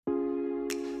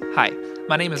Hi,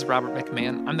 my name is Robert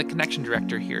McMahon. I'm the Connection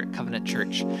Director here at Covenant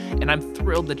Church, and I'm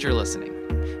thrilled that you're listening.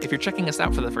 If you're checking us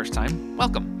out for the first time,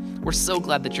 welcome. We're so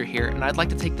glad that you're here, and I'd like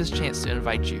to take this chance to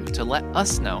invite you to let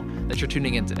us know that you're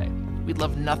tuning in today. We'd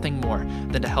love nothing more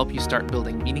than to help you start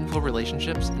building meaningful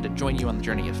relationships and to join you on the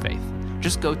journey of faith.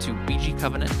 Just go to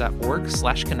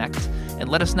bgcovenant.org/connect and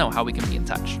let us know how we can be in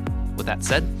touch. With that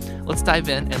said, let's dive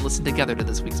in and listen together to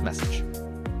this week's message.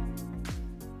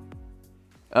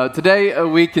 Today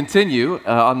we continue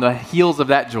on the heels of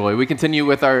that joy. We continue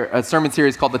with our sermon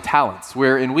series called The Talents.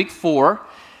 We're in week 4,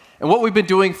 and what we've been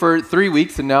doing for 3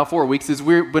 weeks and now 4 weeks is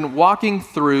we've been walking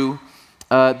through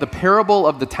the parable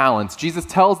of the talents. Jesus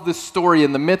tells this story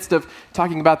in the midst of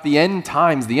talking about the end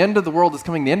times. The end of the world is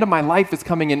coming. The end of my life is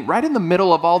coming. And right in the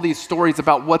middle of all these stories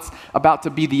about what's about to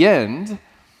be the end,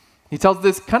 he tells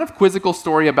this kind of quizzical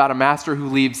story about a master who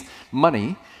leaves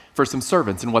money for some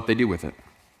servants and what they do with it.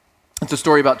 It's a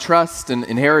story about trust and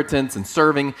inheritance and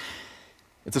serving.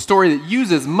 It's a story that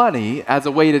uses money as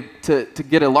a way to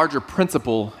get a larger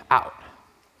principle out.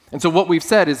 And so what we've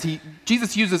said is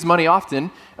Jesus uses money often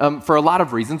for a lot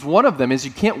of reasons. One of them is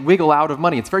you can't wiggle out of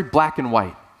money. It's very black and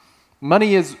white.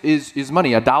 Money is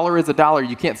money. A dollar is a dollar.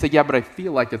 You can't say, yeah, but I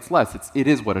feel like it's less. It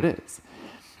is what it is.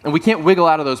 And we can't wiggle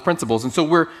out of those principles. And so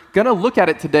we're going to look at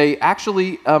it today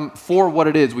actually for what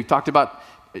it is. We've talked about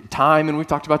time, and we've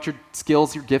talked about your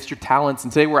skills, your gifts, your talents,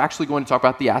 and today we're actually going to talk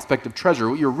about the aspect of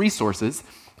treasure, your resources,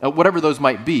 whatever those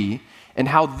might be, and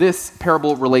how this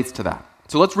parable relates to that.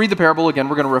 So let's read the parable again.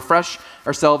 We're going to refresh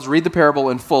ourselves, read the parable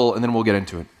in full, and then we'll get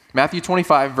into it. Matthew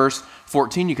 25, verse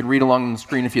 14. You can read along on the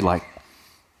screen if you'd like.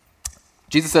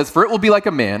 Jesus says, "For it will be like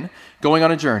a man going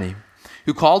on a journey,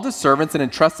 who called his servants and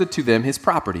entrusted to them his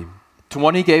property. To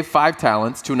one he gave 5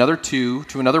 talents, to another 2,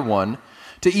 to another 1,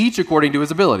 to each according to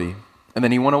his ability. And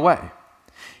then he went away.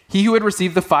 He who had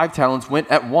received the 5 talents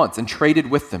went at once and traded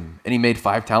with them, and he made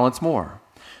 5 talents more.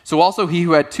 So also he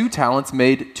who had 2 talents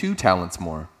made 2 talents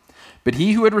more. But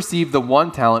he who had received the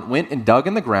 1 talent went and dug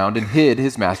in the ground and hid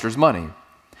his master's money.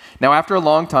 Now after a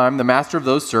long time, the master of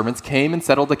those servants came and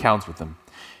settled accounts with them.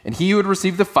 And he who had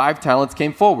received the 5 talents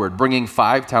came forward, bringing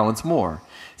 5 talents more,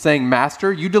 saying,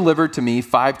 'Master, you delivered to me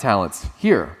 5 talents.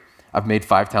 Here, I've made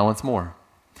 5 talents more.'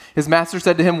 His master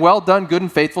said to him, 'Well done, good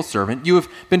and faithful servant. You have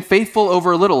been faithful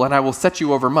over a little, and I will set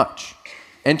you over much.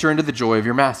 Enter into the joy of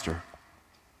your master.'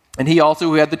 And he also,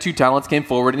 who had the 2 talents, came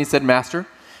forward, and he said, 'Master,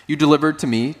 you delivered to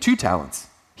me 2 talents.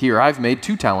 Here, I've made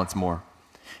 2 talents more.'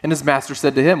 And his master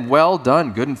said to him, 'Well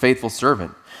done, good and faithful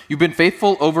servant. You've been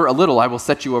faithful over a little, I will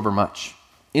set you over much.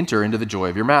 Enter into the joy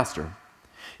of your master.'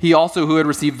 He also, who had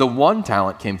received the 1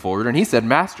 talent, came forward, and he said,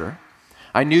 'Master,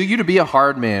 I knew you to be a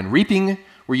hard man, reaping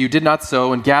where you did not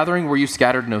sow, and gathering where you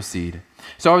scattered no seed.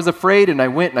 So I was afraid, and I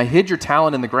went and I hid your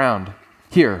talent in the ground.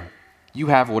 Here, you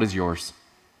have what is yours.'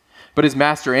 But his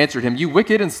master answered him, 'You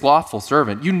wicked and slothful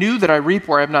servant, you knew that I reap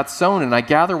where I have not sown, and I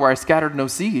gather where I scattered no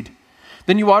seed.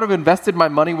 Then you ought to have invested my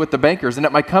money with the bankers, and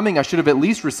at my coming I should have at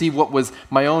least received what was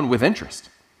my own with interest.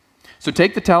 So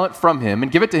take the talent from him,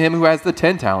 and give it to him who has the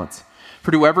 10 talents.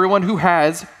 For to everyone who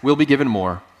has will be given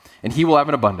more, and he will have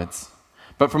an abundance.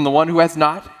 But from the one who has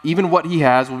not, even what he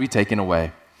has will be taken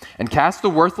away. And cast the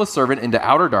worthless servant into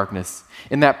outer darkness.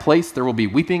 In that place there will be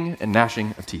weeping and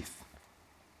gnashing of teeth.'"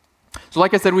 So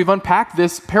like I said, we've unpacked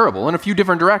this parable in a few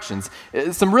different directions.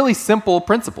 Some really simple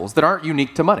principles that aren't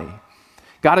unique to money.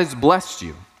 God has blessed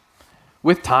you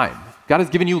with time. God has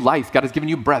given you life. God has given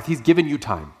you breath. He's given you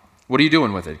time. What are you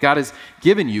doing with it? God has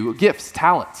given you gifts,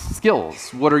 talents,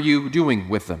 skills. What are you doing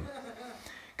with them?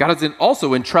 God has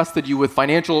also entrusted you with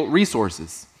financial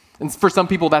resources. And for some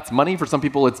people, that's money. For some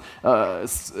people, it's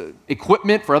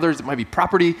equipment. For others, it might be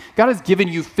property. God has given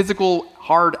you physical,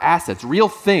 hard assets, real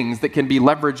things that can be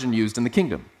leveraged and used in the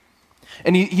kingdom.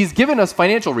 And he's given us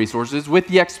financial resources with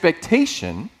the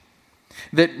expectation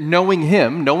that knowing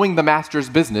him, knowing the master's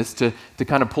business, to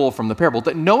kind of pull from the parable,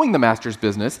 that knowing the master's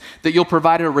business, that you'll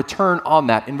provide a return on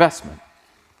that investment.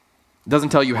 It doesn't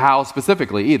tell you how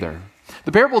specifically either.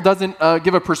 The parable doesn't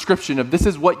give a prescription of this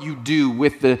is what you do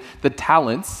with the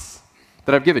talents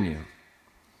that I've given you.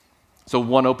 So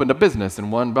one opened a business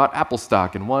and one bought Apple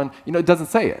stock and one, it doesn't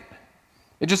say it.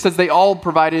 It just says they all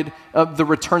provided the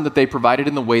return that they provided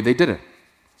in the way they did it.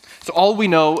 So all we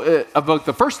know about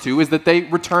the first 2 is that they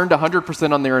returned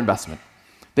 100% on their investment.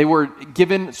 They were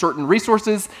given certain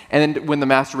resources, and when the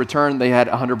master returned, they had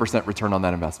 100% return on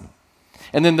that investment.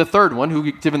 And then the third one,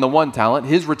 who given the 1 talent,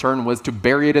 his return was to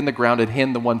bury it in the ground and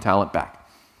hand the 1 talent back.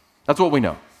 That's what we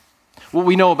know. What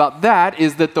we know about that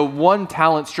is that the 1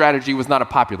 talent strategy was not a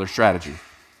popular strategy.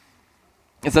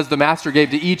 It says the master gave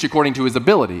to each according to his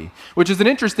ability, which is an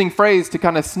interesting phrase to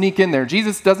kind of sneak in there.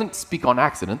 Jesus doesn't speak on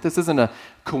accident. This isn't a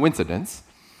coincidence.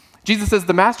 Jesus says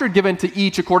the master had given to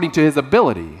each according to his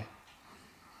ability,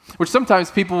 which sometimes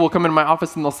people will come into my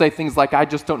office and they'll say things like, I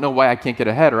just don't know why I can't get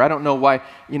ahead, or I don't know why,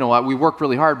 we work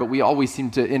really hard, but we always seem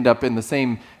to end up in the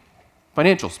same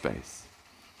financial space.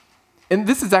 And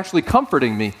this is actually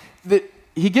comforting me, that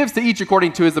he gives to each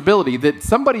according to his ability, that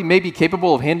somebody may be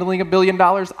capable of handling $1 billion.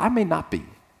 I may not be.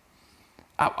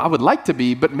 I would like to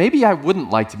be, but maybe I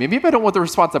wouldn't like to be. Maybe I don't want the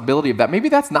responsibility of that. Maybe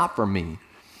that's not for me.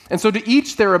 And so to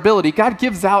each their ability, God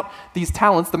gives out these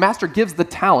talents. The master gives the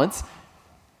talents,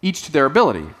 each to their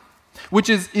ability, which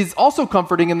is also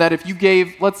comforting in that if you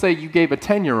gave, let's say you gave a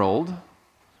 10-year-old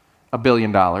 $1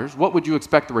 billion, what would you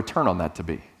expect the return on that to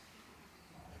be?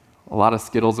 A lot of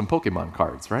Skittles and Pokemon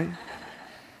cards, right?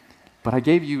 But I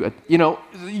gave you,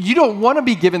 you don't want to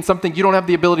be given something you don't have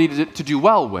the ability to do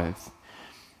well with.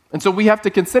 And so we have to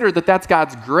consider that that's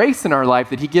God's grace in our life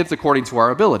that he gives according to our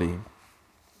ability.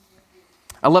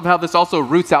 I love how this also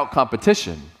roots out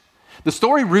competition. The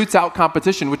story roots out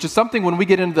competition, which is something when we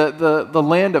get into the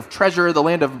land of treasure, the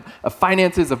land of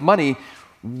finances, of money,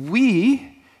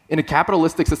 we, in a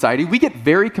capitalistic society, we get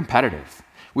very competitive.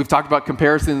 We've talked about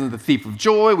comparison of the thief of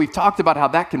joy. We've talked about how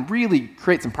that can really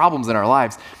create some problems in our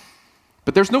lives.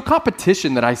 But there's no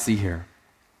competition that I see here.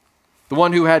 The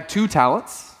one who had 2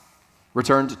 talents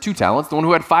returned 2 talents. The one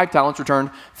who had 5 talents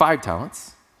returned 5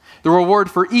 talents. The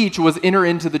reward for each was enter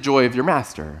into the joy of your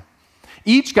master.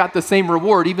 Each got the same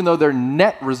reward, even though their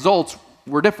net results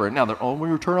were different. Now, their only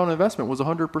return on investment was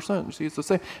 100%. You see, it's the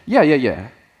same. Yeah.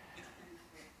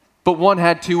 But one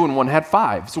had 2 and one had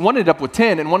 5. So one ended up with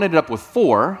 10 and one ended up with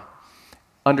 4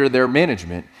 under their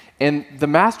management. And the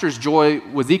master's joy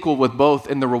was equal with both,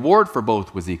 and the reward for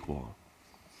both was equal.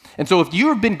 And so if you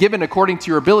have been given according to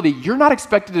your ability, you're not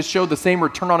expected to show the same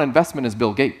return on investment as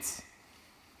Bill Gates.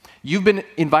 You've been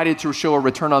invited to show a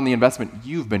return on the investment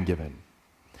you've been given,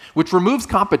 which removes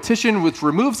competition, which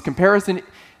removes comparison.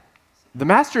 The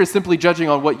master is simply judging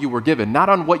on what you were given, not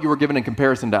on what you were given in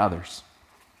comparison to others.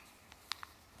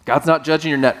 God's not judging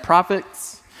your net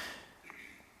profits.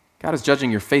 God is judging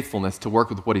your faithfulness to work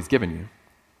with what he's given you.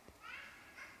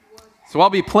 So I'll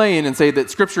be plain and say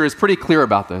that Scripture is pretty clear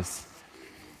about this.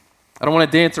 I don't want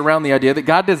to dance around the idea that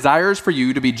God desires for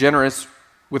you to be generous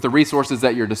with the resources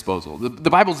at your disposal. The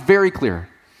Bible's very clear.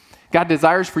 God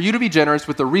desires for you to be generous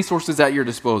with the resources at your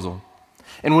disposal.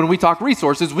 And when we talk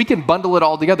resources, we can bundle it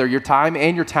all together, your time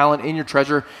and your talent and your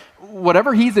treasure.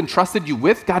 Whatever he's entrusted you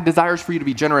with, God desires for you to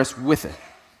be generous with it.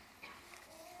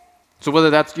 So whether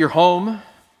that's your home,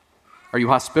 are you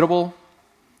hospitable?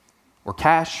 Or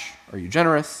cash, are you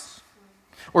generous?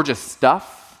 Or just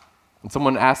stuff, when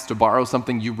someone asks to borrow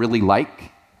something you really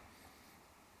like.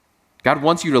 God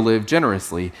wants you to live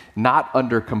generously, not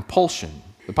under compulsion.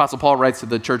 The Apostle Paul writes to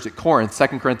the church at Corinth, 2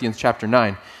 Corinthians chapter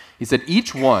 9. He said,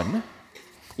 each one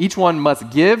must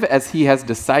give as he has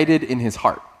decided in his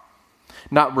heart,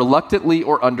 not reluctantly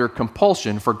or under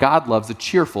compulsion, for God loves a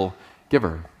cheerful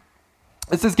giver.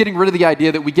 This is getting rid of the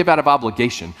idea that we give out of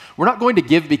obligation. We're not going to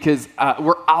give because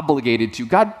we're obligated to.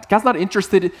 God's not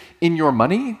interested in your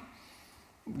money.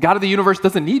 God of the universe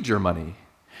doesn't need your money.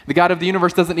 The God of the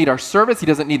universe doesn't need our service. He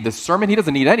doesn't need this sermon. He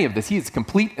doesn't need any of this. He is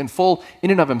complete and full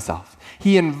in and of himself.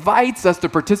 He invites us to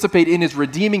participate in his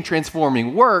redeeming,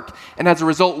 transforming work, and as a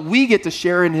result, we get to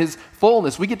share in his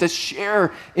fullness. We get to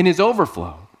share in his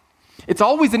overflow. It's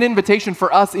always an invitation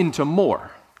for us into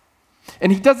more.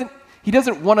 And he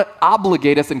doesn't want to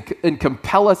obligate us and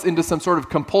compel us into some sort of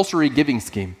compulsory giving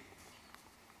scheme.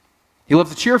 He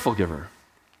loves a cheerful giver.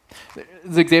 This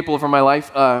is an example from my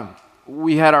life.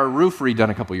 We had our roof redone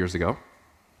a couple years ago.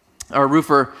 Our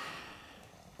roofer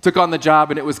took on the job,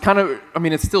 and it was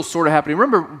it's still sort of happening.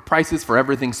 Remember, prices for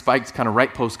everything spiked kind of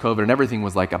right post-COVID, and everything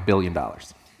was like $1 billion.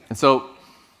 And so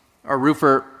our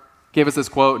roofer gave us this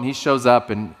quote, and he shows up,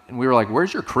 and we were like,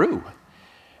 where's your crew?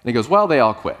 And he goes, well, they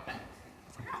all quit.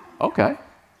 Okay.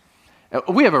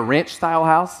 We have a ranch-style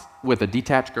house with a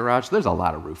detached garage. There's a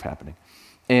lot of roof happening.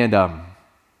 And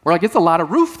we're like, it's a lot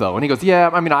of roof, though. And he goes, yeah,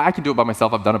 I can do it by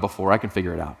myself. I've done it before. I can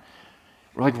figure it out.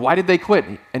 We're like, why did they quit?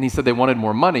 And he said they wanted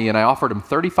more money, and I offered them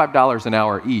 $35 an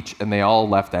hour each, and they all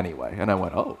left anyway. And I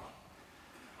went, oh,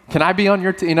 can I be on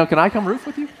your team? Can I come roof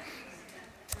with you?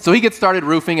 So he gets started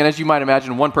roofing, and as you might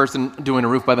imagine, one person doing a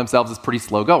roof by themselves is pretty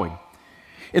slow going.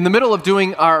 In the middle of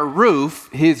doing our roof,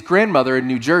 his grandmother in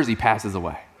New Jersey passes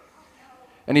away.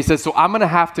 And he says, so I'm going to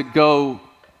have to go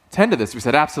tend to this. We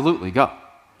said, absolutely, go.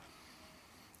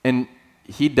 And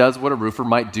he does what a roofer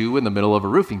might do in the middle of a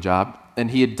roofing job. And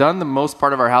he had done the most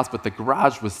part of our house, but the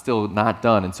garage was still not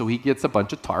done. And so he gets a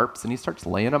bunch of tarps and he starts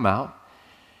laying them out.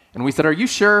 And we said, "Are you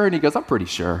sure?" And he goes, "I'm pretty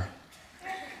sure."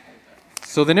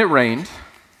 So then it rained,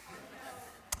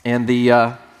 and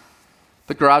the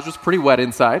garage was pretty wet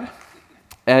inside,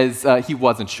 as he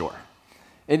wasn't sure.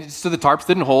 And so the tarps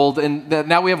didn't hold, and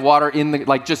now we have water in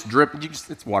the, just drip,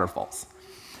 it's waterfalls.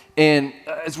 And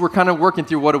as we're kind of working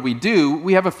through what do,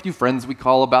 we have a few friends we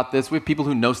call about this. We have people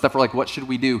who know stuff. We're like, what should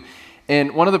we do?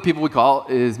 And one of the people we call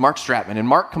is Mark Stratman. And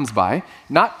Mark comes by,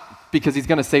 not because he's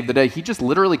going to save the day. He just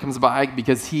literally comes by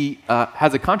because he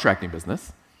has a contracting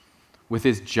business with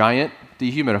his giant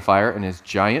dehumidifier and his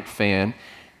giant fan,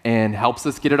 and helps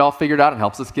us get it all figured out and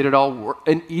helps us get it all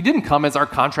and he didn't come as our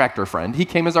contractor friend. He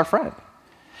came as our friend.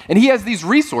 And he has these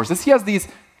resources. He has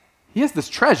this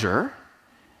treasure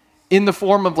in the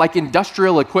form of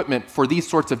industrial equipment for these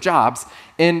sorts of jobs.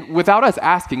 And without us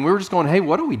asking, we were just going, "Hey,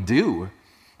 what do we do?"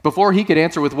 Before he could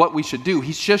answer with what we should do,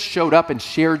 he just showed up and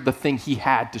shared the thing he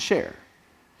had to share.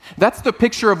 That's the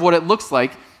picture of what it looks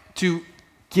like to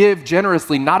give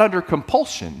generously, not under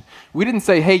compulsion. We didn't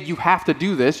say, "Hey, you have to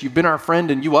do this. You've been our friend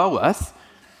and you owe us."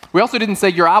 We also didn't say,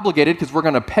 "You're obligated because we're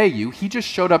going to pay you." He just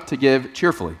showed up to give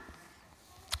cheerfully.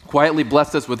 Quietly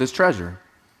blessed us with his treasure.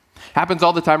 Happens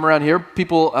all the time around here.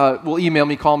 People will email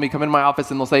me, call me, come in my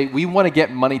office, and they'll say, "We want to get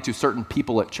money to certain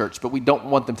people at church, but we don't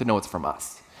want them to know it's from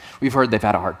us. We've heard they've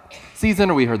had a hard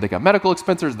season, or we heard they got medical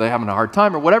expenses, or they're having a hard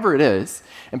time," or whatever it is.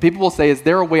 And people will say, "Is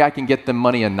there a way I can get them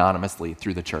money anonymously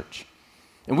through the church?"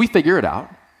 And we figure it out.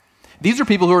 These are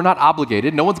people who are not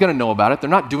obligated. No one's going to know about it. They're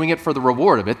not doing it for the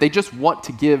reward of it. They just want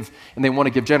to give, and they want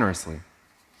to give generously.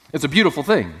 It's a beautiful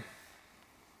thing.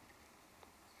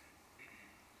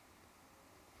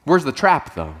 Where's the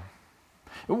trap, though?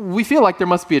 We feel like there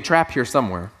must be a trap here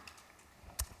somewhere.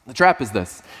 The trap is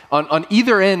this. On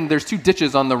either end, there's two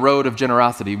ditches on the road of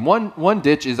generosity. One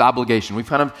ditch is obligation. We've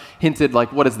kind of hinted,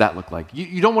 what does that look like?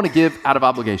 You don't want to give out of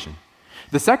obligation.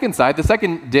 The second side, the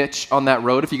second ditch on that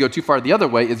road, if you go too far the other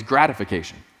way, is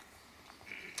gratification.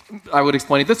 I would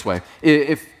explain it this way.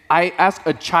 If I ask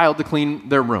a child to clean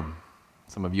their room,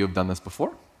 some of you have done this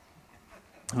before.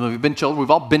 We've been children. We've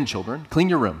all been children. Clean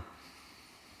your room.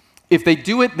 If they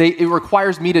do it, it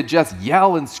requires me to just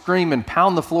yell and scream and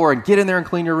pound the floor and get in there and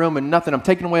clean your room and nothing. I'm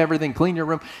taking away everything, clean your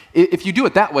room. If you do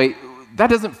it that way, that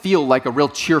doesn't feel like a real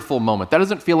cheerful moment. That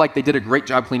doesn't feel like they did a great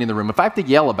job cleaning the room. If I have to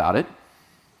yell about it,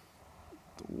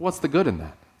 what's the good in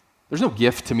that? There's no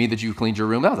gift to me that you cleaned your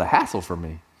room. That was a hassle for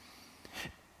me.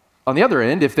 On the other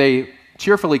end, if they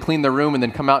cheerfully clean their room and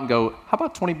then come out and go, "How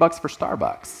about $20 for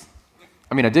Starbucks?"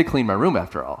 I mean, I did clean my room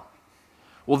after all.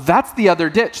 Well, that's the other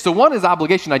ditch. So one is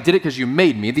obligation. I did it because you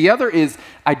made me. The other is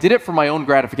I did it for my own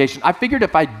gratification. I figured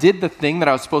if I did the thing that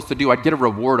I was supposed to do, I'd get a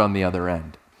reward on the other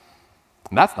end.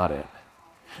 And that's not it.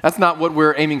 That's not what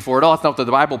we're aiming for at all. That's not what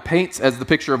the Bible paints as the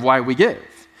picture of why we give.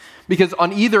 Because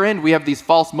on either end, we have these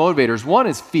false motivators. One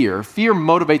is fear. Fear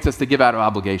motivates us to give out of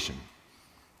obligation.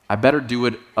 I better do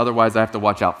it, otherwise I have to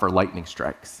watch out for lightning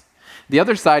strikes. The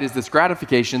other side is this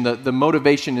gratification. The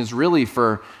motivation is really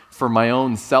for my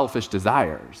own selfish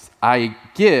desires. I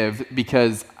give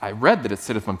because I read that it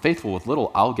said if I'm faithful with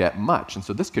little, I'll get much. And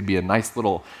so this could be a nice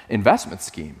little investment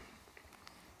scheme.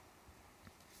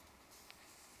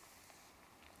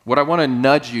 What I want to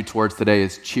nudge you towards today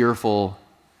is cheerful,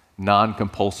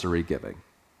 non-compulsory giving.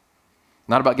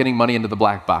 Not about getting money into the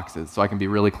black boxes, so I can be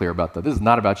really clear about that. This is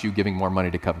not about you giving more money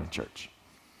to Covenant Church.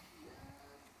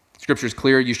 Scripture is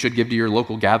clear, you should give to your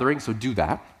local gathering, so do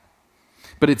that.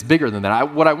 But it's bigger than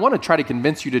that. What I want to try to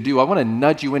convince you to do, I want to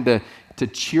nudge you into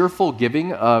cheerful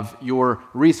giving of your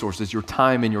resources, your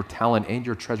time and your talent and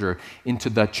your treasure into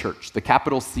the church, the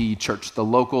capital C church, the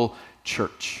local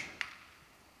church.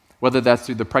 Whether that's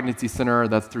through the pregnancy center,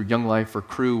 that's through Young Life or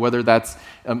Crew, whether that's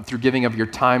through giving of your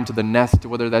time to the Nest,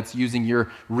 whether that's using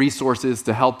your resources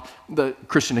to help the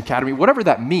Christian Academy, whatever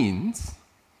that means,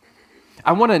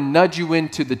 I want to nudge you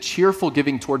into the cheerful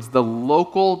giving towards the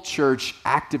local church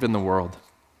active in the world.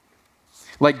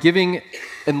 Like giving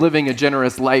and living a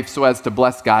generous life so as to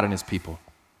bless God and his people,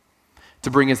 to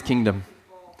bring his kingdom.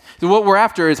 So what we're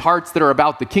after is hearts that are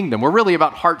about the kingdom. We're really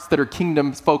about hearts that are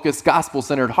kingdom-focused,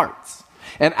 gospel-centered hearts.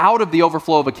 And out of the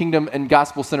overflow of a kingdom and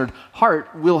gospel-centered heart,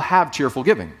 we'll have cheerful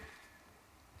giving.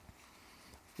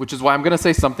 Which is why I'm going to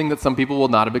say something that some people will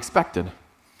not have expected.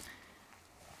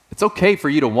 It's okay for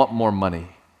you to want more money.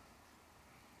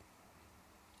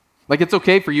 Like it's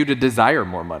okay for you to desire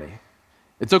more money.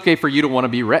 It's okay for you to want to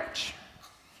be rich.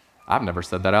 I've never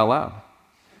said that out loud.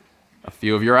 A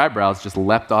few of your eyebrows just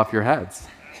leapt off your heads.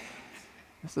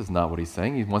 This is not what he's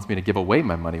saying. He wants me to give away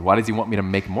my money. Why does he want me to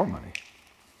make more money?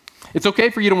 It's okay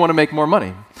for you to want to make more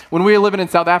money. When we were living in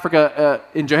South Africa,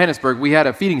 in Johannesburg, we had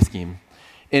a feeding scheme.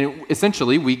 And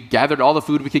essentially, we gathered all the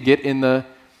food we could get in the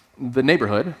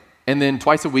neighborhood, and then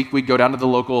twice a week, we'd go down to the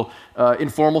local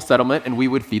informal settlement, and we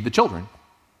would feed the children.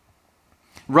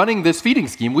 Running this feeding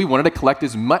scheme, we wanted to collect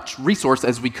as much resource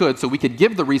as we could so we could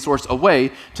give the resource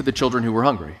away to the children who were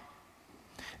hungry.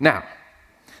 Now,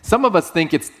 some of us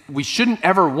think we shouldn't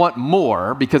ever want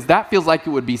more because that feels like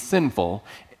it would be sinful,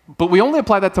 but we only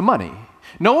apply that to money.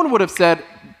 No one would have said,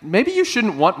 maybe you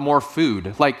shouldn't want more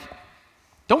food. Like,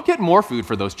 don't get more food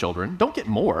for those children. Don't get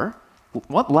more.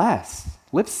 Want less.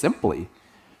 Live simply.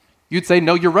 You'd say,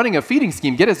 no, you're running a feeding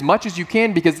scheme. Get as much as you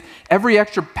can because every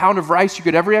extra pound of rice you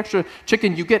get, every extra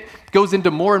chicken you get goes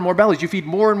into more and more bellies. You feed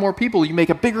more and more people. You make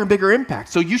a bigger and bigger impact.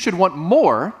 So you should want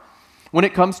more when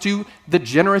it comes to the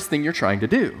generous thing you're trying to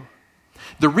do.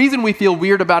 The reason we feel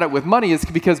weird about it with money is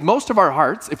because most of our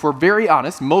hearts, if we're very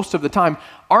honest, most of the time,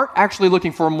 aren't actually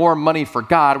looking for more money for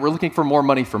God. We're looking for more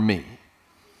money for me.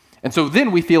 And so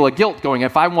then we feel a guilt going,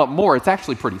 if I want more, it's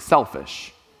actually pretty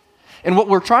selfish. And what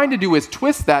we're trying to do is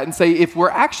twist that and say, if we're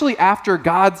actually after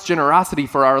God's generosity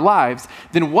for our lives,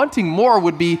 then wanting more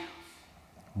would be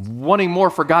wanting more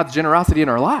for God's generosity in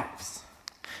our lives.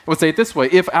 I would say it this way,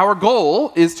 if our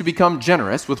goal is to become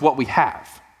generous with what we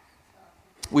have,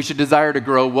 we should desire to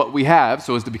grow what we have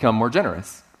so as to become more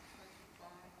generous.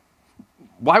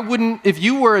 Why wouldn't, if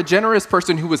you were a generous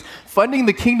person who was funding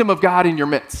the kingdom of God in your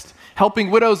midst, helping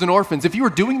widows and orphans, if you were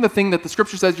doing the thing that the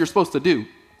scripture says you're supposed to do,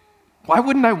 why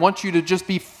wouldn't I want you to just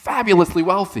be fabulously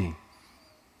wealthy?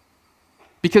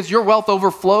 Because your wealth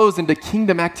overflows into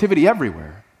kingdom activity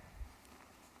everywhere.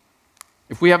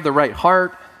 If we have the right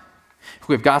heart, if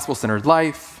we have gospel-centered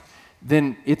life,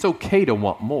 then it's okay to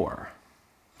want more.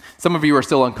 Some of you are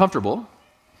still uncomfortable,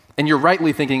 and you're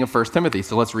rightly thinking of 1 Timothy,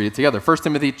 so let's read it together. 1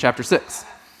 Timothy chapter 6.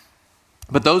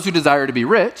 But those who desire to be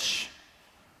rich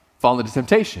fall into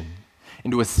temptation,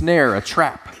 into a snare, a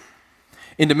trap,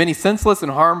 into many senseless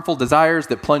and harmful desires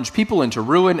that plunge people into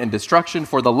ruin and destruction.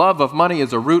 For the love of money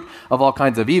is a root of all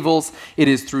kinds of evils. It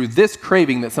is through this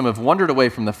craving that some have wandered away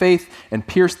from the faith and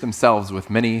pierced themselves with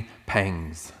many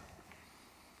pangs.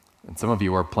 And some of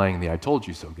you are playing the I told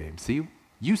you so game. See,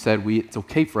 you said it's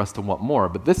okay for us to want more,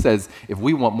 but this says if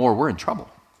we want more, we're in trouble.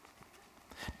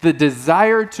 The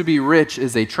desire to be rich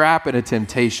is a trap and a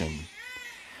temptation.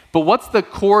 But what's the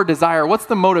core desire? What's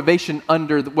the motivation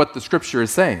under what the scripture is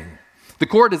saying? The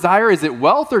core desire, is it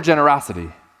wealth or generosity?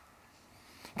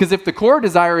 Because if the core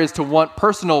desire is to want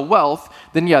personal wealth,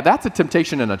 then yeah, that's a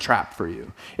temptation and a trap for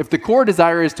you. If the core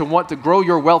desire is to want to grow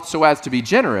your wealth so as to be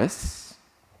generous,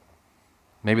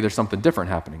 maybe there's something different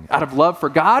happening. Out of love for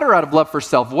God or out of love for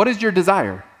self? What is your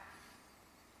desire?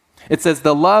 It says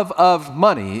the love of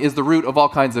money is the root of all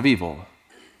kinds of evil.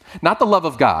 Not the love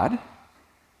of God,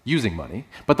 using money,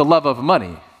 but the love of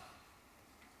money.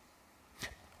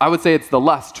 I would say it's the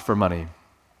lust for money.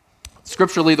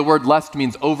 Scripturally, the word lust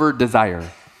means over desire.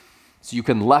 So you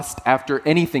can lust after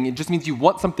anything. It just means you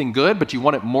want something good, but you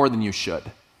want it more than you should.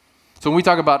 So when we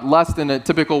talk about lust in a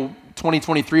typical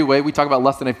 2023 way, we talk about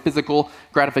lust in a physical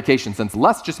gratification sense.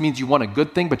 Lust just means you want a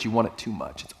good thing, but you want it too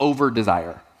much. It's over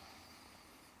desire.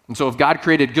 And so if God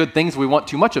created good things, we want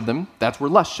too much of them, that's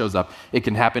where lust shows up. It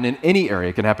can happen in any area.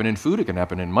 It can happen in food. It can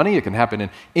happen in money. It can happen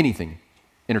in anything.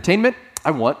 Entertainment,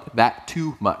 I want that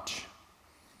too much.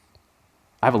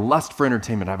 I have a lust for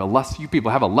entertainment. I have a lust, you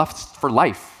people have a lust for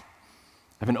life.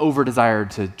 I have an over desire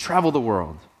to travel the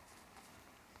world.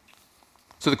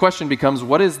 So the question becomes,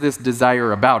 what is this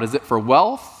desire about? Is it for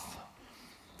wealth?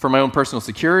 For my own personal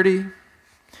security?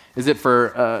 Is it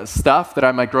for stuff that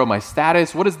I might grow my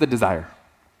status? What is the desire?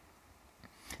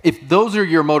 If those are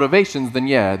your motivations, then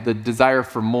yeah, the desire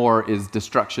for more is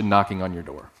destruction knocking on your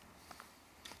door.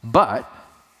 But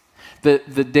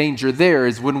the danger there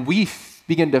is when we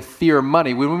begin to fear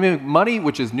money, when we make money,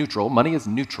 which is neutral, money is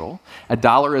neutral, a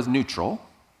dollar is neutral.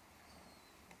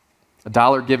 A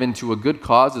dollar given to a good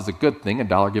cause is a good thing, a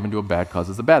dollar given to a bad cause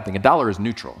is a bad thing. A dollar is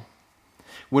neutral.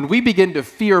 When we begin to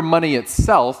fear money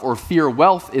itself or fear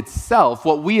wealth itself,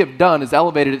 what we have done is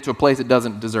elevated it to a place it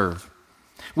doesn't deserve.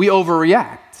 We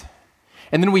overreact.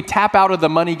 And then we tap out of the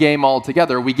money game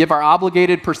altogether. We give our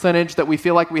obligated percentage that we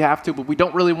feel like we have to, but we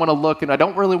don't really want to look, and I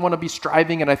don't really want to be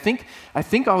striving, and I think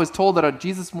I was told that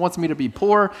Jesus wants me to be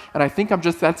poor, and I think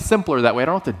that's simpler that way. I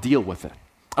don't have to deal with it.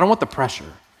 I don't want the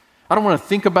pressure. I don't want to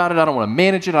think about it. I don't want to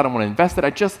manage it. I don't want to invest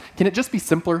it. Can it just be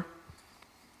simpler?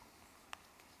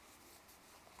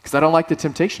 Because I don't like the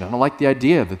temptation. I don't like the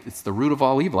idea that it's the root of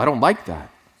all evil. I don't like that.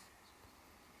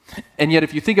 And yet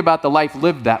if you think about the life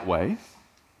lived that way,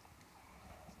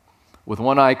 with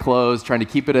one eye closed, trying to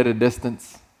keep it at a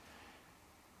distance,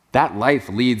 That life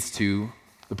leads to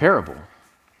the parable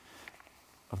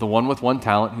of the one with 1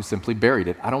 talent who simply buried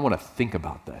it. I don't want to think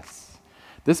about this.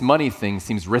 This money thing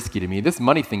seems risky to me. This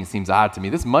money thing seems odd to me.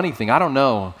 This money thing, I don't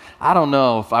know. I don't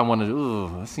know if I want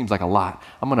to, it seems like a lot.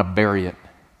 I'm going to bury it.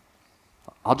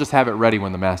 I'll just have it ready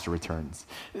when the master returns.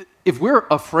 If we're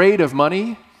afraid of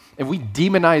money, if we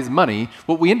demonize money,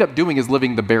 what we end up doing is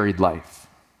living the buried life.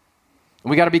 And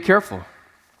we got to be careful.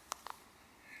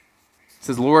 It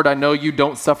says, Lord, I know you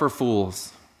don't suffer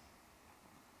fools.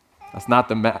 That's not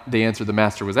the answer the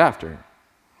master was after.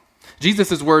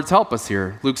 Jesus' words help us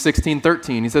here. Luke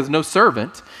 16:13, he says, no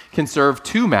servant can serve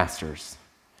 2 masters.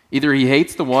 Either he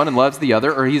hates the one and loves the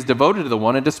other, or he's devoted to the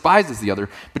one and despises the other.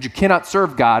 But you cannot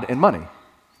serve God and money.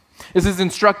 This is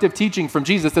instructive teaching from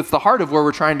Jesus. It's the heart of where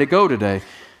we're trying to go today.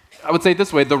 I would say it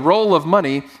this way, the role of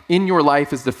money in your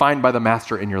life is defined by the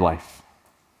master in your life.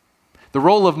 The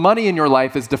role of money in your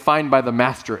life is defined by the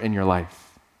master in your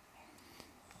life.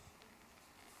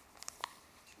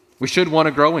 We should want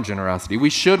to grow in generosity.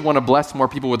 We should want to bless more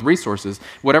people with resources,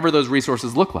 whatever those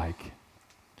resources look like.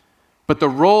 But the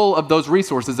role of those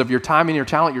resources, of your time and your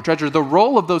talent, your treasure, the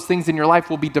role of those things in your life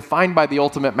will be defined by the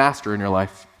ultimate master in your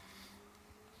life.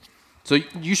 So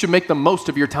you should make the most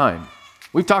of your time.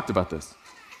 We've talked about this.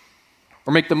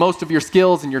 Or make the most of your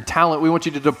skills and your talent. We want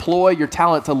you to deploy your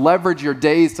talent to leverage your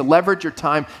days, to leverage your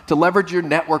time, to leverage your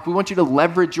network. We want you to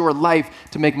leverage your life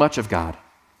to make much of God,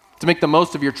 to make the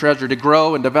most of your treasure, to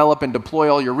grow and develop and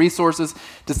deploy all your resources,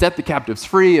 to set the captives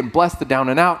free and bless the down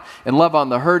and out and love on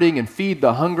the hurting and feed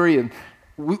the hungry. And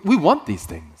we want these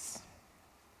things.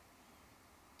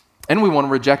 And we want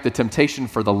to reject the temptation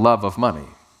for the love of money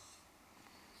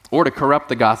or to corrupt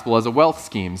the gospel as a wealth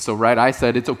scheme. So, right, I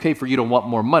said it's okay for you to want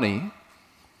more money.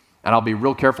 And I'll be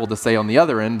real careful to say on the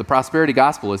other end, the prosperity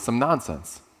gospel is some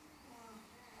nonsense.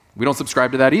 We don't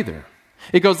subscribe to that either.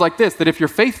 It goes like this, that if you're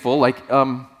faithful, like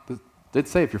did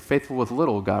say, if you're faithful with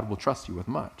little, God will trust you with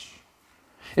much.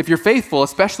 If you're faithful,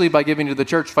 especially by giving to the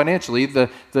church financially,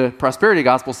 the prosperity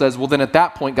gospel says, well, then at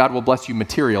that point, God will bless you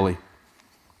materially.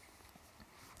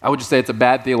 I would just say it's a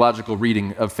bad theological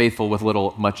reading of faithful with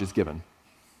little, much is given.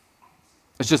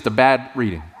 It's just a bad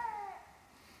reading.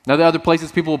 Now, the other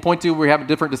places people will point to, we have a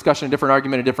different discussion, a different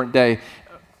argument, a different day.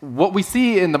 What we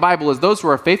see in the Bible is those who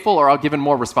are faithful are all given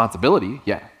more responsibility,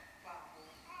 yeah.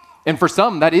 And for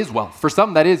some, that is wealth. For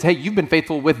some, that is, hey, you've been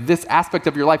faithful with this aspect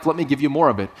of your life, let me give you more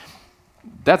of it.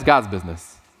 That's God's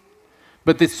business.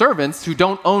 But the servants who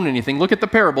don't own anything, look at the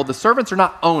parable, the servants are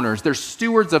not owners, they're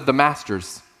stewards of the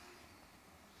masters.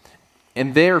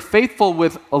 And they're faithful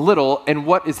with a little, and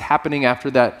what is happening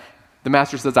after that? The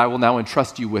master says, I will now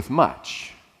entrust you with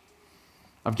much.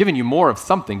 I've given you more of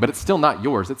something, but it's still not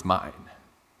yours, it's mine.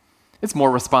 It's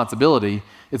more responsibility,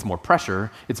 it's more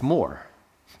pressure, it's more.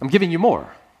 I'm giving you more.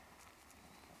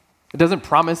 It doesn't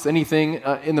promise anything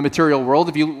in the material world.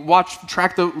 If you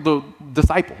track the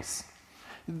disciples,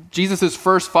 Jesus'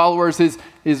 first followers,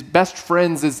 his best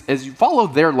friends, as you follow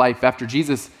their life after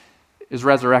Jesus is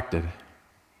resurrected.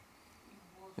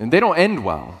 And they don't end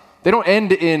well. They don't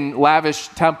end in lavish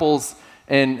temples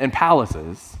and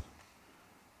palaces.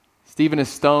 Stephen is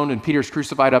stoned and Peter's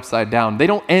crucified upside down. They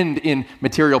don't end in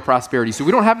material prosperity. So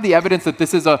we don't have the evidence that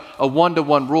this is a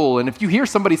one-to-one rule. And if you hear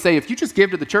somebody say, if you just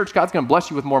give to the church, God's going to bless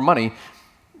you with more money,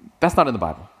 that's not in the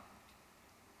Bible.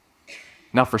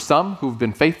 Now, for some who've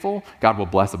been faithful, God will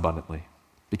bless abundantly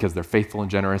because they're faithful and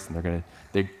generous and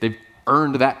they've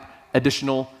earned that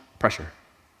additional pressure.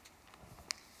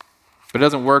 But it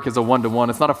doesn't work as a one-to-one.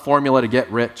 It's not a formula to get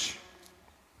rich.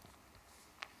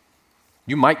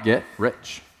 You might get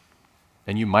rich.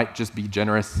 And you might just be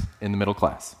generous in the middle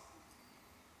class.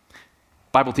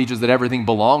 Bible teaches that everything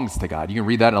belongs to God. You can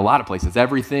read that in a lot of places.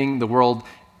 Everything, the world,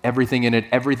 everything in it,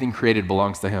 everything created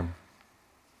belongs to Him.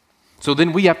 So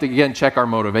then we have to, again, check our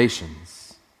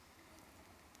motivations.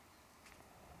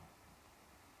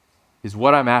 Is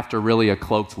what I'm after really a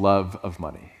cloaked love of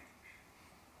money?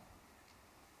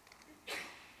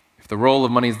 If the role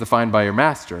of money is defined by your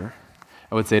master,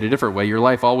 I would say it a different way. Your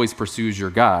life always pursues your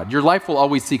God. Your life will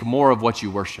always seek more of what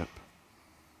you worship.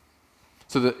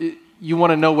 So you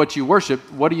want to know what you worship.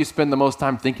 What do you spend the most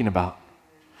time thinking about?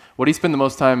 What do you spend the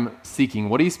most time seeking?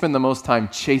 What do you spend the most time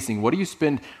chasing? What do you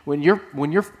spend when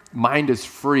your mind is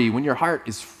free, when your heart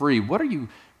is free? What are you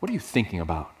thinking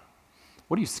about?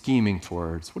 What are you scheming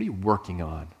towards? What are you working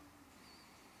on?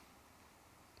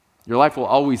 Your life will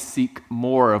always seek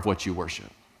more of what you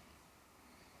worship.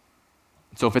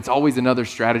 So if it's always another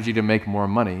strategy to make more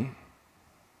money,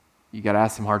 you got to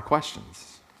ask some hard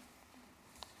questions.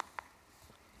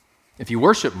 If you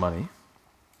worship money,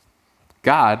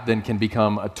 God then can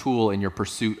become a tool in your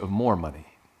pursuit of more money.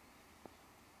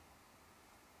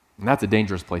 And that's a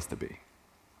dangerous place to be.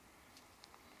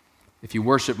 If you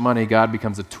worship money, God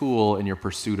becomes a tool in your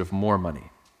pursuit of more money.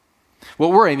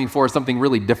 What we're aiming for is something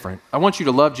really different. I want you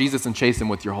to love Jesus and chase him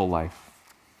with your whole life.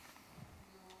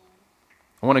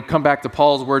 I want to come back to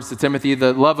Paul's words to Timothy,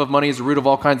 the love of money is the root of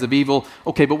all kinds of evil.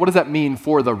 Okay, but what does that mean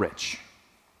for the rich?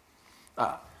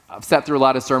 I've sat through a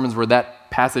lot of sermons where that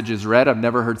passage is read. I've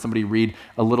never heard somebody read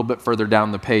a little bit further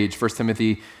down the page, 1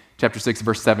 Timothy chapter 6,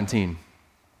 verse 17.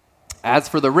 As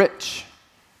for the rich,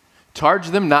 charge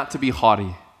them not to be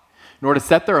haughty, nor to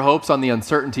set their hopes on the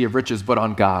uncertainty of riches, but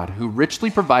on God, who richly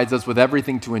provides us with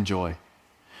everything to enjoy.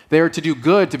 They are to do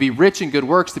good, to be rich in good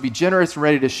works, to be generous and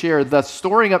ready to share, thus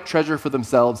storing up treasure for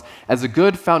themselves as a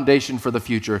good foundation for the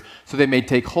future, so they may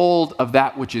take hold of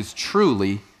that which is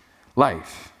truly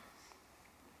life.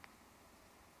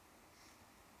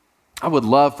 I would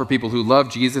love for people who love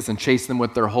Jesus and chase them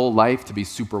with their whole life to be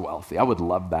super wealthy. I would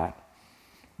love that,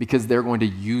 because they're going to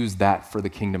use that for the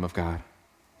kingdom of God.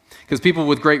 Because people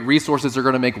with great resources are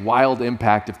going to make wild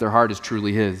impact if their heart is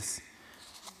truly his.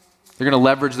 They're going to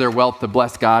leverage their wealth to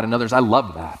bless God and others. I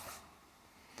love that.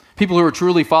 People who are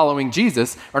truly following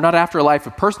Jesus are not after a life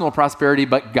of personal prosperity,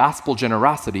 but gospel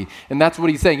generosity. And that's what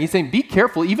he's saying. He's saying, be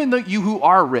careful, even though you who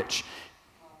are rich.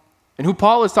 And who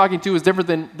Paul is talking to is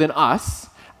different than us.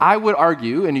 I would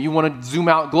argue, and you want to zoom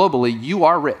out globally, you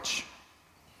are rich.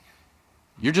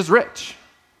 You're just rich.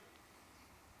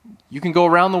 You can go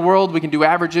around the world, we can do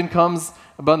average incomes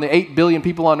among the 8 billion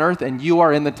people on earth, and you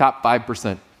are in the top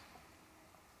 5%.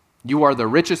 You are the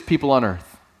richest people on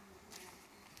earth.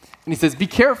 And he says, be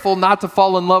careful not to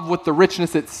fall in love with the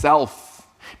richness itself.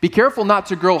 Be careful not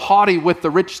to grow haughty with the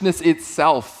richness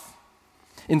itself.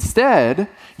 Instead,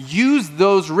 use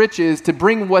those riches to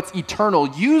bring what's eternal.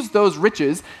 Use those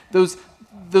riches, those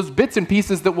bits and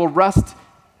pieces that will rust,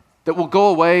 that will go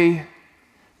away,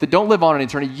 that don't live on in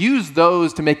eternity. Use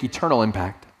those to make eternal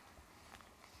impact.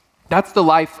 That's the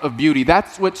life of beauty.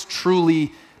 That's what's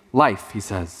truly life, he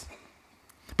says.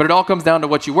 But it all comes down to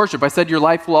what you worship. I said your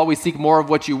life will always seek more of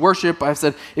what you worship. I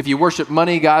said if you worship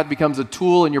money, God becomes a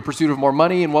tool in your pursuit of more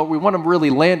money. And what we want to really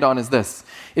land on is this.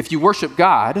 If you worship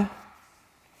God,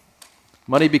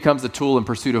 money becomes a tool in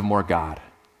pursuit of more God.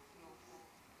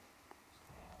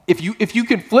 If you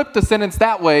can flip the sentence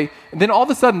that way, then all of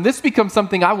a sudden this becomes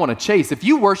something I want to chase. If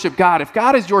you worship God, if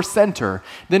God is your center,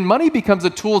 then money becomes a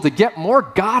tool to get more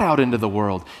God out into the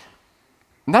world.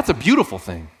 And that's a beautiful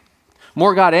thing.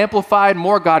 More God amplified,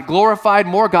 more God glorified,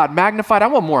 more God magnified. I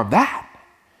want more of that.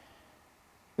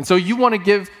 And so you want to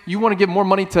give more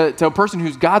money to a person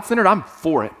who's God-centered? I'm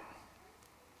for it.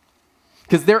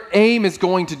 Because their aim is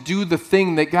going to do the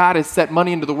thing that God has set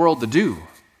money into the world to do.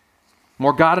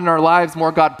 More God in our lives,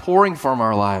 more God pouring from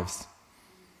our lives.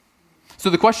 So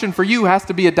the question for you has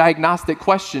to be a diagnostic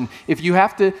question. If you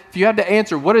had to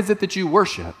answer, what is it that you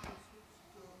worship?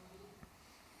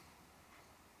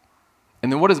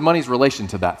 And then what is money's relation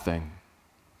to that thing?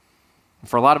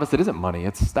 For a lot of us, it isn't money.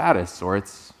 It's status, or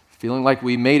it's feeling like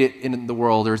we made it in the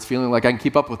world, or it's feeling like I can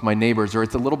keep up with my neighbors, or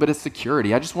it's a little bit of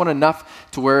security. I just want enough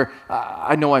to where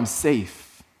I know I'm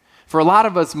safe. For a lot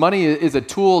of us, money is a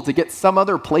tool to get some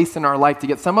other place in our life, to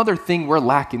get some other thing we're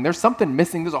lacking. There's something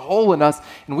missing. There's a hole in us,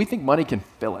 and we think money can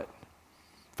fill it.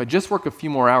 If I just work a few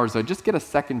more hours, if I just get a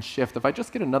second shift, if I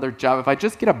just get another job, if I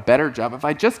just get a better job,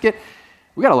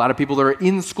 we got a lot of people that are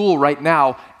in school right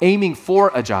now aiming for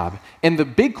a job. And the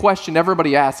big question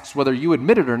everybody asks, whether you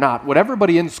admit it or not, what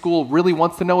everybody in school really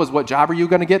wants to know is what job are you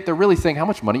going to get? They're really saying, how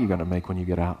much money are you going to make when you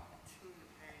get out?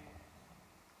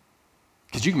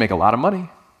 Because you can make a lot of money.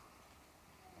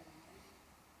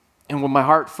 And what my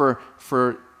heart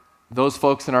for those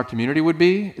folks in our community would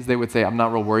be is they would say, I'm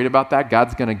not real worried about that.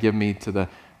 God's going to give me to the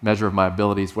measure of my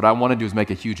abilities. What I want to do is make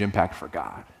a huge impact for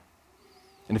God.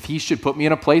 And if he should put me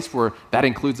in a place where that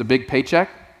includes a big paycheck,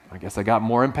 I guess I got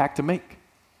more impact to make.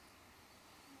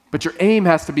 But your aim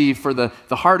has to be for the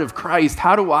heart of Christ.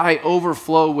 How do I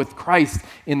overflow with Christ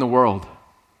in the world?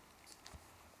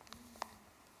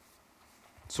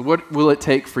 So what will it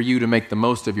take for you to make the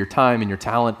most of your time and your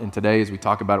talent? And today, as we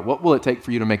talk about it, what will it take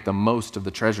for you to make the most of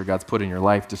the treasure God's put in your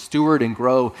life, to steward and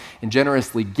grow and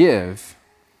generously give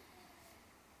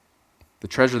the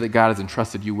treasure that God has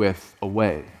entrusted you with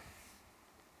away?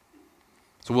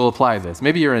 So we'll apply this.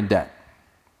 Maybe you're in debt.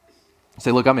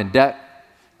 Say, look, I'm in debt.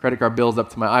 Credit card bills up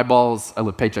to my eyeballs. I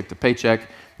live paycheck to paycheck.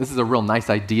 This is a real nice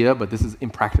idea, but this is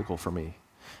impractical for me.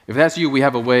 If that's you, we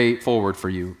have a way forward for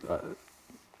you.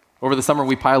 Over the summer,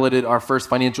 we piloted our first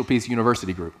Financial Peace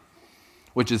University group,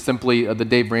 which is simply the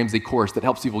Dave Ramsey course that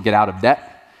helps people get out of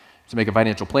debt, to make a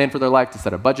financial plan for their life, to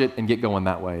set a budget, and get going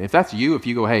that way. If that's you, if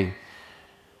you go, hey,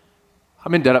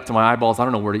 I'm in debt up to my eyeballs, I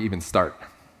don't know where to even start.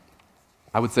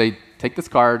 I would say take this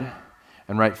card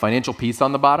and write financial peace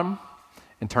on the bottom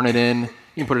and turn it in. You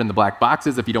can put it in the black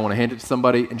boxes if you don't want to hand it to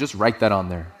somebody, and just write that on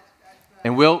there.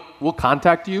 And we'll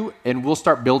contact you, and we'll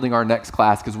start building our next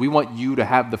class because we want you to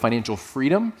have the financial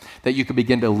freedom that you can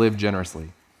begin to live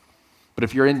generously. But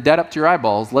if you're in debt up to your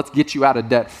eyeballs, let's get you out of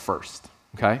debt first,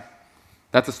 okay?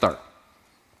 That's a start.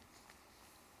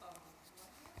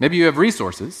 Maybe you have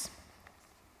resources,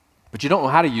 but you don't know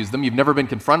how to use them. You've never been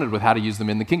confronted with how to use them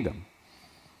in the kingdom.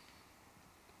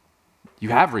 You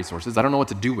have resources. I don't know what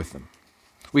to do with them.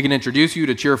 We can introduce you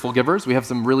to cheerful givers. We have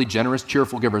some really generous,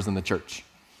 cheerful givers in the church.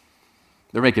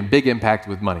 They're making big impact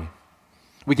with money.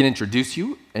 We can introduce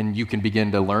you, and you can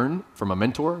begin to learn from a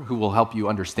mentor who will help you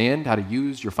understand how to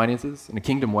use your finances in a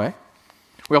kingdom way.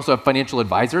 We also have financial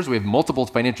advisors. We have multiple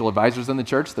financial advisors in the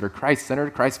church that are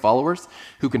Christ-centered, Christ followers,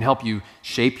 who can help you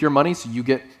shape your money so you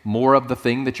get more of the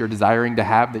thing that you're desiring to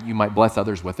have, that you might bless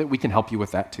others with it. We can help you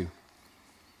with that too.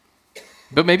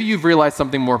 But maybe you've realized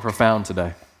something more profound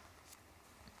today.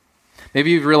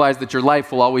 Maybe you've realized that your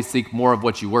life will always seek more of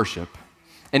what you worship.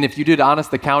 And if you did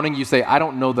honest accounting, you say, I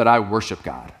don't know that I worship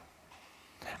God.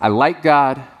 I like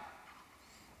God.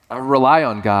 I rely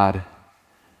on God.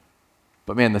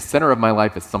 But man, the center of my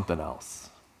life is something else.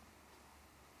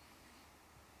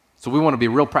 So we want to be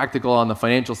real practical on the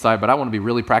financial side, but I want to be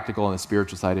really practical on the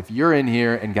spiritual side. If you're in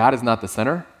here and God is not the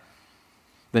center,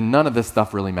 then none of this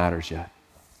stuff really matters yet.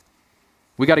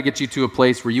 We got to get you to a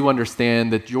place where you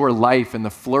understand that your life and the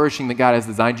flourishing that God has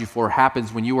designed you for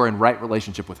happens when you are in right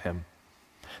relationship with Him.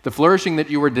 The flourishing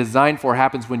that you were designed for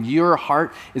happens when your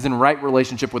heart is in right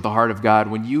relationship with the heart of God,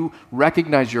 when you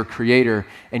recognize your Creator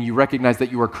and you recognize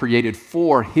that you are created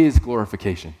for His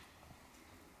glorification.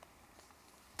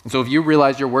 And so if you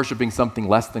realize you're worshiping something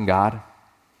less than God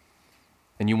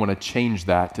and you want to change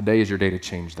that, today is your day to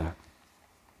change that.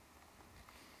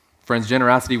 Friends,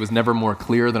 generosity was never more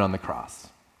clear than on the cross.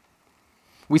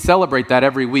 We celebrate that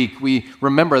every week. We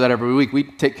remember that every week. We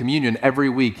take communion every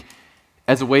week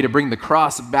as a way to bring the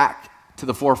cross back to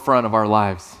the forefront of our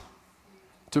lives,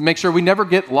 to make sure we never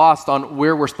get lost on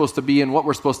where we're supposed to be and what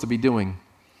we're supposed to be doing.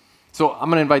 So I'm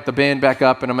going to invite the band back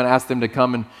up, and I'm going to ask them to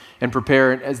come and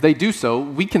prepare. And as they do so,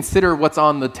 we consider what's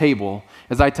on the table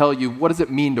as I tell you, what does it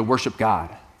mean to worship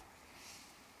God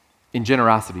in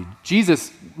generosity?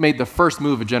 Jesus made the first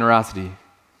move of generosity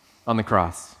on the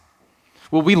cross.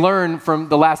 What we learn from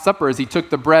the Last Supper is He took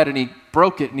the bread and He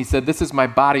broke it and He said, this is my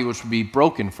body which will be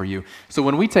broken for you. So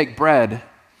when we take bread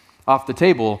off the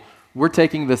table, we're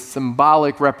taking the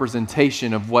symbolic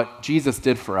representation of what Jesus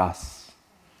did for us.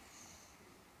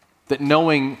 That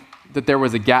knowing that there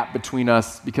was a gap between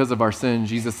us because of our sin,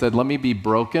 Jesus said, let me be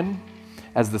broken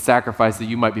as the sacrifice that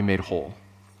you might be made whole.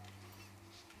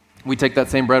 We take that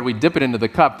same bread, we dip it into the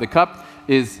cup. The cup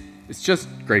it's just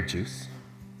grape juice,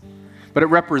 but it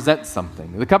represents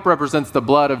something. The cup represents the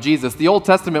blood of Jesus. The Old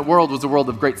Testament world was a world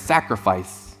of great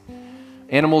sacrifice.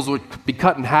 Animals would be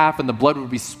cut in half and the blood would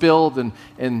be spilled,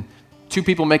 and two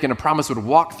people making a promise would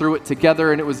walk through it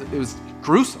together, and it was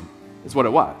gruesome, is what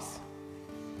it was.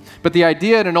 But the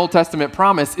idea in an Old Testament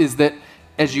promise is that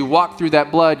as you walk through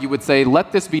that blood, you would say,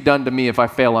 let this be done to me if I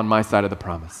fail on my side of the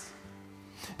promise.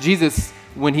 Jesus,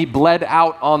 when He bled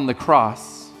out on the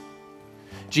cross,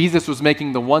 Jesus was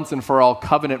making the once and for all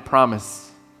covenant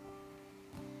promise.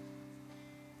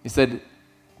 He said,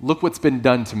 look what's been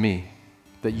done to me,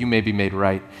 that you may be made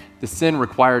right. The sin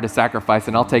required a sacrifice,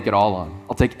 and I'll take it all on.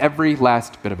 I'll take every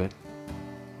last bit of it.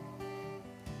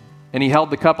 And He held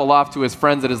the cup aloft to His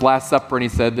friends at His Last Supper, and He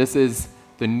said, this is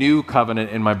the new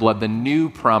covenant in my blood, the new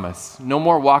promise. No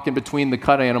more walking between the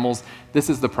cut animals. This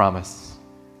is the promise,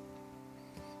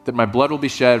 that my blood will be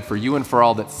shed for you and for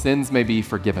all, that sins may be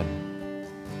forgiven.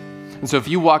 And so if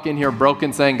you walk in here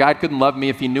broken saying, God couldn't love me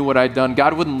if He knew what I'd done.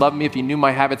 God wouldn't love me if He knew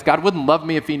my habits. God wouldn't love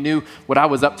me if He knew what I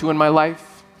was up to in my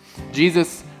life.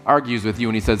 Jesus argues with you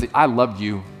and He says, I loved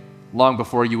you long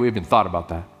before you even thought about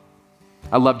that.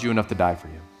 I loved you enough to die for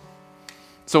you.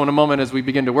 So in a moment as we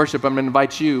begin to worship, I'm going to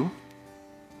invite you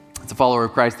as a follower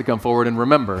of Christ to come forward and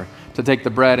remember to take the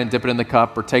bread and dip it in the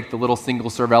cup, or take the little single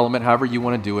serve element, however you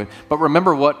want to do it. But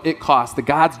remember what it costs, the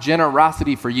God's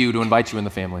generosity for you to invite you in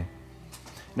the family.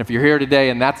 And if you're here today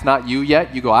and that's not you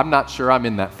yet, you go, I'm not sure I'm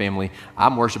in that family.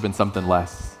 I'm worshiping something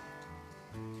less.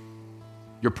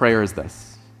 Your prayer is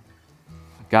this: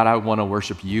 God, I want to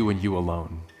worship you and you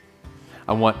alone.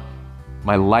 I want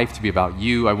my life to be about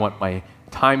you. I want my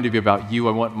time to be about you.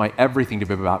 I want my everything to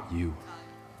be about you.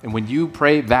 And when you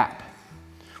pray that,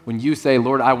 when you say,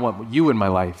 Lord, I want you in my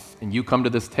life, and you come to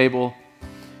this table,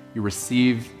 you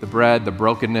receive the bread, the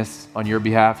brokenness on your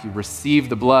behalf. You receive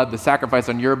the blood, the sacrifice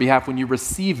on your behalf. When you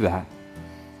receive that,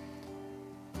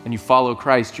 and you follow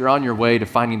Christ, you're on your way to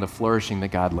finding the flourishing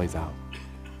that God lays out.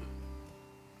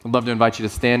 I'd love to invite you to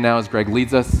stand now as Greg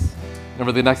leads us. And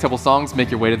over the next couple songs, make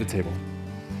your way to the table.